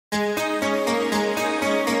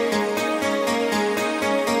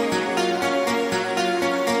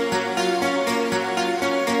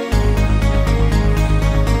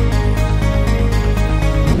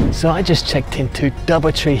So I just checked into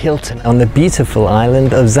DoubleTree Hilton on the beautiful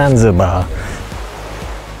island of Zanzibar.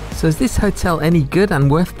 So is this hotel any good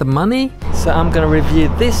and worth the money? So I'm going to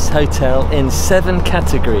review this hotel in 7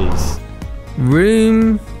 categories.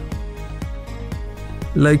 Room,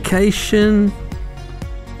 location,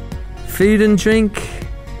 food and drink,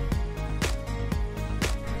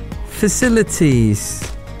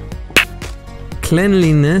 facilities,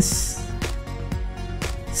 cleanliness,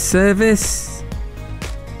 service,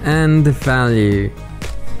 and value.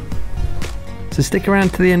 So stick around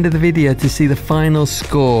to the end of the video to see the final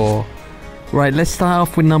score. Right, let's start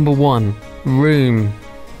off with number 1, room.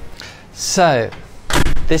 So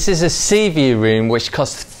this is a sea view room which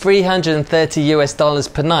costs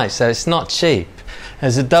 $330 per night, so it's not cheap.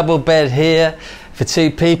 There's a double bed here for 2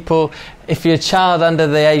 people. If you're a child under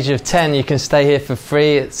the age of 10, you can stay here for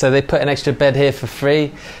free, so they put an extra bed here for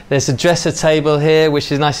free. There's a dresser table here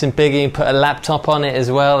which is nice and big. You can put a laptop on it as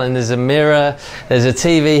well, and there's a mirror. There's a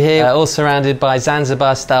TV here, all surrounded by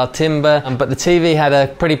Zanzibar style timber, but the TV had a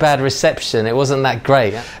pretty bad reception. It wasn't that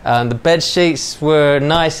great. The bed sheets were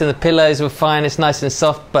nice and the pillows were fine. It's nice and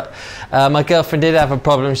soft, but my girlfriend did have a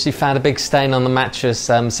problem. She found a big stain on the mattress.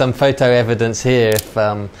 Some photo evidence here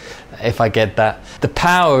if I get that. The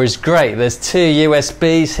power is great. There's 2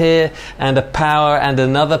 USBs here and a power and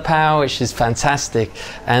another power, which is fantastic.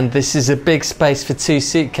 And this is a big space for 2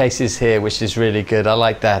 suitcases here, which is really good. I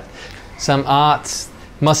like that. Some art,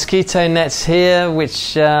 mosquito nets here,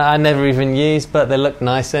 which I never even used, but they look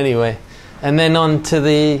nice anyway. And then on to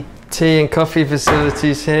the tea and coffee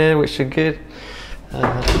facilities here, which are good.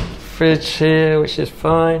 Fridge here, which is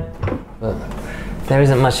fine. But there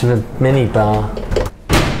isn't much of a mini bar.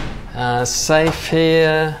 Safe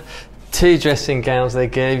here, 2 dressing gowns they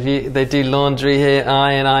gave you. They do laundry here,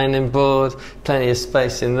 ironing board, plenty of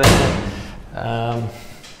space in there.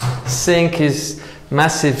 Sink is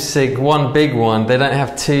massive sink, 1 big one. They don't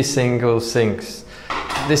have 2 single sinks.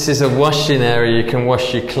 This is a washing area, you can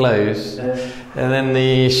wash your clothes. And then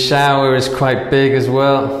the shower is quite big as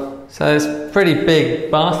well. So it's a pretty big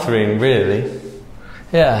bathroom, really.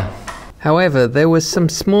 Yeah. However, there was some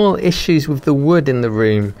small issues with the wood in the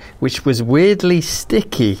room, which was weirdly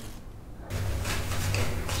sticky.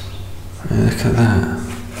 Look at that.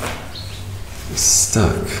 It's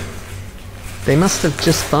stuck. They must have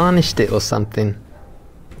just varnished it or something.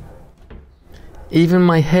 Even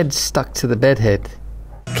my head stuck to the bedhead.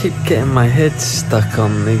 Keep getting my head stuck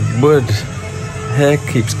on the wood. Hair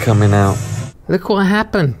keeps coming out. Look what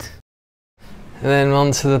happened. And then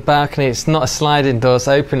onto the balcony. It's not a sliding door, it's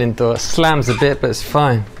an opening door. It slams a bit, but it's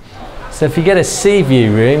fine. So if you get a sea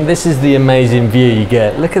view room, this is the amazing view you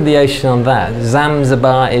get. Look at the ocean on that.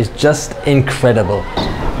 Zanzibar is just incredible.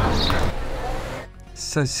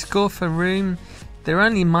 So score for room. There are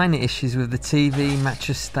only minor issues with the TV,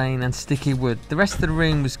 mattress stain and sticky wood. The rest of the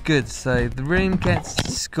room was good, so the room gets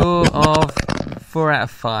a score of 4 out of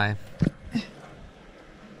 5.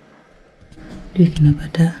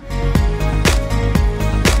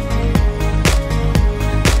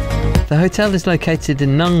 The hotel is located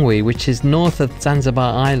in Nungwi, which is north of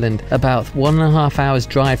Zanzibar Island, about 1.5 hours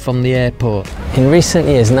drive from the airport. In recent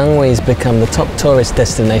years, Nungwi has become the top tourist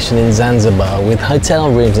destination in Zanzibar, with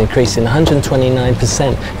hotel rooms increasing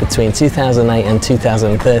 129% between 2008 and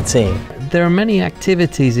 2013. There are many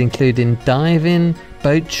activities including diving,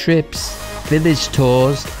 boat trips, village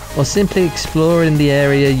tours, or simply exploring the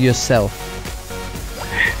area yourself.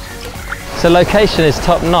 So location is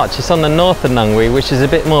top notch. It's on the north of Nungwi, which is a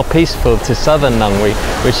bit more peaceful to southern Nungwi,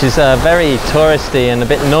 which is very touristy and a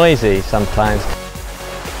bit noisy sometimes.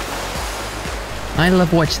 I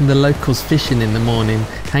love watching the locals fishing in the morning,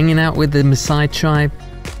 hanging out with the Maasai tribe,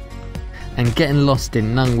 and getting lost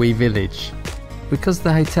in Nungwi village. Because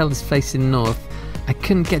the hotel is facing north, I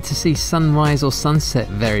couldn't get to see sunrise or sunset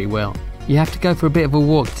very well. You have to go for a bit of a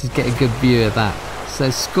walk to get a good view of that. So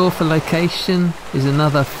score for location is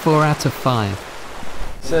another 4 out of 5.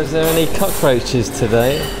 So is there any cockroaches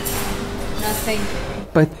today? Nothing.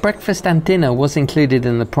 Both breakfast and dinner was included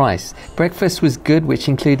in the price. Breakfast was good, which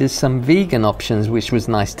included some vegan options, which was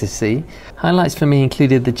nice to see. Highlights for me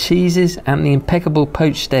included the cheeses and the impeccable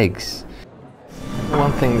poached eggs.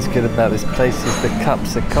 One thing that's good about this place is the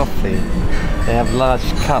cups of coffee. They have large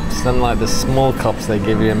cups, unlike the small cups they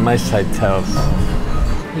give you in most hotels.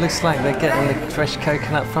 Looks like they're getting the fresh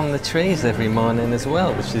coconut from the trees every morning as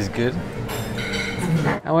well, which is good.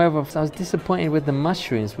 However, I was disappointed with the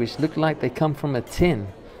mushrooms, which look like they come from a tin.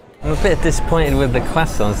 I'm a bit disappointed with the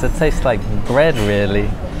croissants. They taste like bread, really.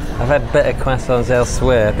 I've had better croissants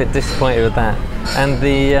elsewhere. A bit disappointed with that. And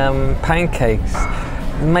the pancakes,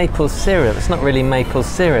 maple syrup. It's not really maple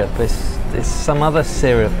syrup. It's it's some other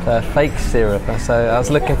syrup, fake syrup. So I was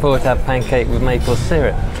looking forward to have pancake with maple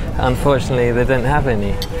syrup. Unfortunately, they didn't have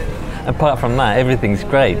any. Apart from that, everything's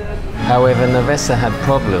great. However, Novessa had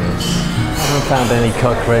problems. I haven't found any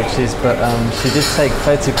cockroaches, but she did take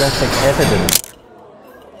photographic evidence.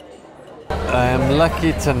 I am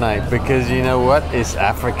lucky tonight because you know what? It's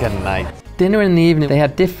African night. Dinner in the evening, they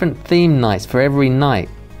had different theme nights for every night.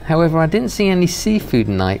 However, I didn't see any seafood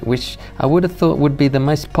night, which I would have thought would be the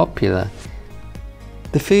most popular.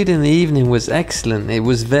 The food in the evening was excellent, it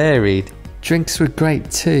was varied. Drinks were great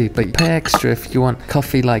too, but you pay extra if you want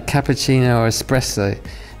coffee like cappuccino or espresso.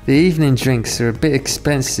 The evening drinks are a bit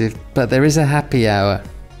expensive, but there is a happy hour.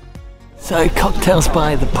 So cocktails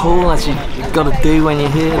by the pool, as you've got to do when you're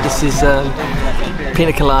here. This is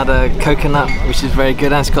pina colada coconut, which is very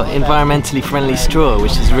good, and it's got environmentally friendly straw,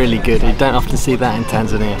 which is really good. You don't often see that in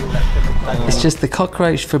Tanzania. It's just the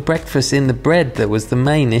cockroach for breakfast in the bread that was the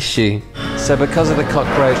main issue. So because of the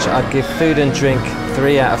cockroach, I'd give food and drink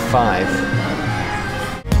 3 out of 5.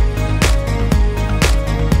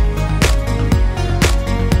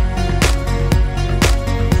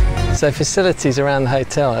 So facilities around the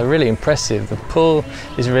hotel are really impressive. The pool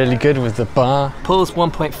is really good with the bar. Pool's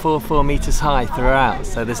 1.44 meters high throughout,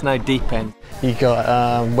 so there's no deep end. You got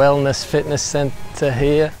a wellness fitness center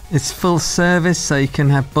here. It's full service, so you can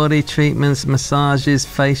have body treatments, massages,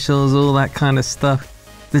 facials, all that kind of stuff.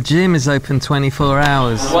 The gym is open 24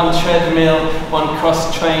 hours. 1 treadmill, 1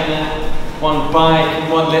 cross trainer, 1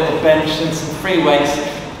 bike, 1 little bench and some free weights.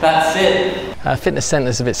 That's it. Fitness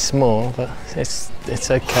centre's a bit small, but it's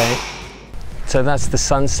okay. So that's the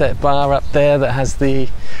Sunset Bar up there that has the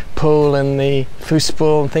pool and the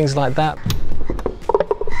foosball and things like that.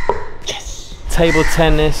 Yes! Table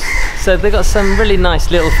tennis. So they've got some really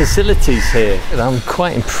nice little facilities here. I'm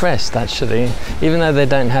quite impressed actually, even though they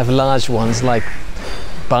don't have large ones like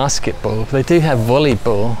basketball, they do have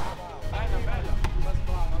volleyball.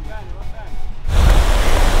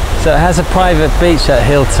 So it has a private beach at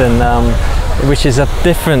Hilton, which is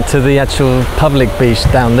different to the actual public beach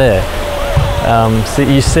down there. So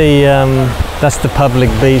you see, that's the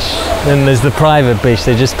public beach, then there's the private beach.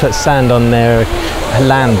 They just put sand on their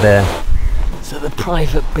land there. So the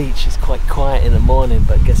private beach is quite quiet in the morning,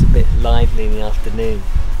 but gets a bit lively in the afternoon.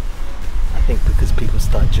 I think because people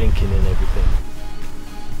start drinking and everything.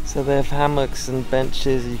 So they have hammocks and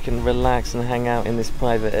benches, you can relax and hang out in this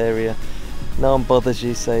private area. No one bothers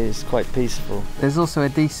you, so it's quite peaceful. There's also a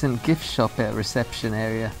decent gift shop at a reception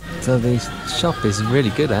area. So the shop is really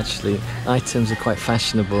good actually. Items are quite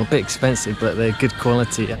fashionable, a bit expensive, but they're good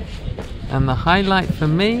quality. And the highlight for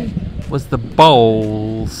me was the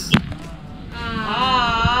bowls.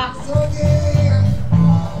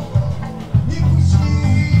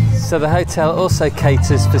 So the hotel also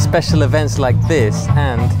caters for special events like this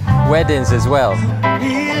and weddings as well.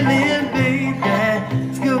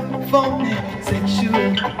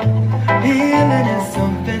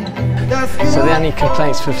 So the only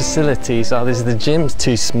complaints for facilities are the gym's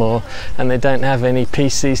too small and they don't have any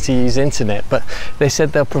PCs to use internet, but they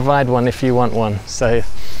said they'll provide one if you want one. So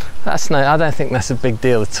I don't think that's a big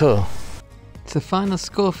deal at all. So final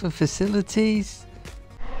score for facilities,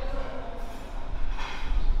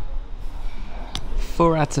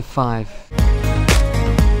 4 out of 5.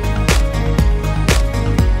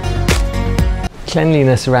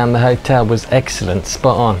 Cleanliness around the hotel was excellent,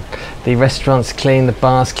 spot on. The restaurant's clean, the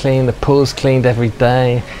bar's clean, the pool's cleaned every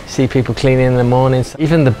day. See people cleaning in the mornings.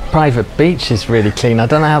 Even the private beach is really clean. I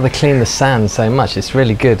don't know how they clean the sand so much, it's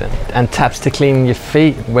really good. And taps to clean your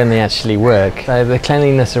feet when they actually work. So the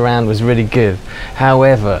cleanliness around was really good.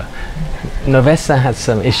 However, Novessa had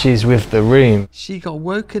some issues with the room. She got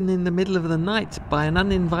woken in the middle of the night by an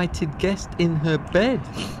uninvited guest in her bed.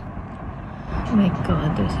 Oh my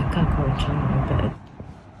god, there's a cockroach on my bed.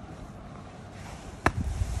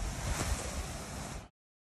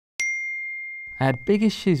 I had big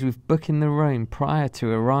issues with booking the room prior to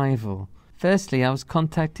arrival. Firstly, I was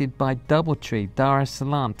contacted by DoubleTree Dar es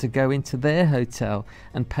Salaam to go into their hotel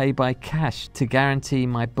and pay by cash to guarantee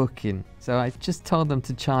my booking. So I just told them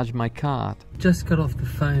to charge my card. Just got off the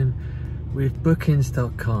phone with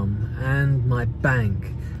bookings.com and my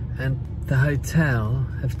bank, and the hotel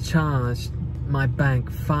have charged my bank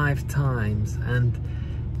 5 times and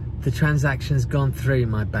the transaction's gone through,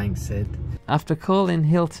 my bank said. After calling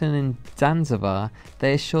Hilton in Zanzibar,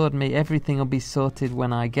 they assured me everything will be sorted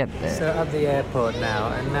when I get there. So at the airport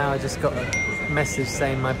now, and now I just got a message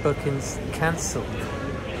saying my booking's cancelled.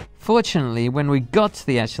 Fortunately, when we got to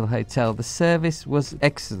the actual hotel, the service was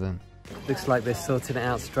excellent. Looks like they sorted it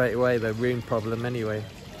out straight away, the room problem anyway.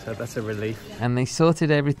 so that's a relief. And they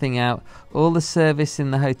sorted everything out. All the service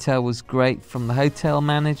in the hotel was great, from the hotel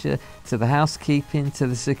manager to the housekeeping to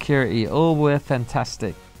the security, all were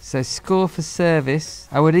fantastic. So score for service,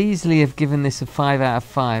 I would easily have given this a 5 out of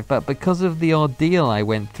 5, but because of the ordeal I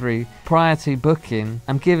went through prior to booking,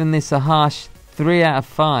 I'm giving this a harsh 3 out of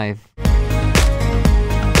 5.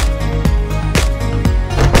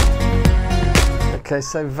 Okay,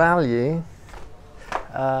 so value,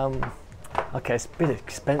 okay, it's a bit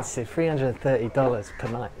expensive, $330 per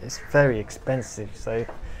night. It's very expensive, so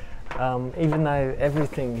even though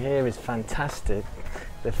everything here is fantastic,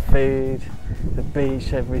 the food, the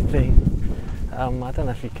beach, everything, I don't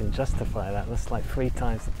know if you can justify that. That's like 3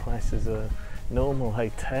 times the price as a normal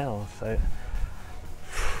hotel, so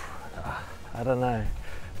I don't know.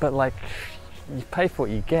 But like, you pay for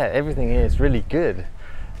what you get. Everything here is really good,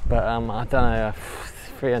 but I don't know,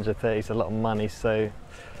 330 is a lot of money, so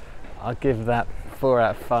I'll give that 4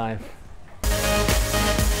 out of 5.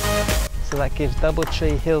 So that gives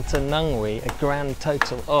DoubleTree Hilton Nungwi a grand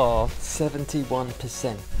total of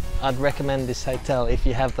 71%. I'd recommend this hotel if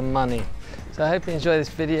you have the money. So I hope you enjoy this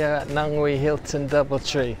video at Nungwi Hilton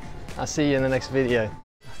DoubleTree. I'll see you in the next video.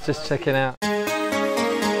 Just checking out.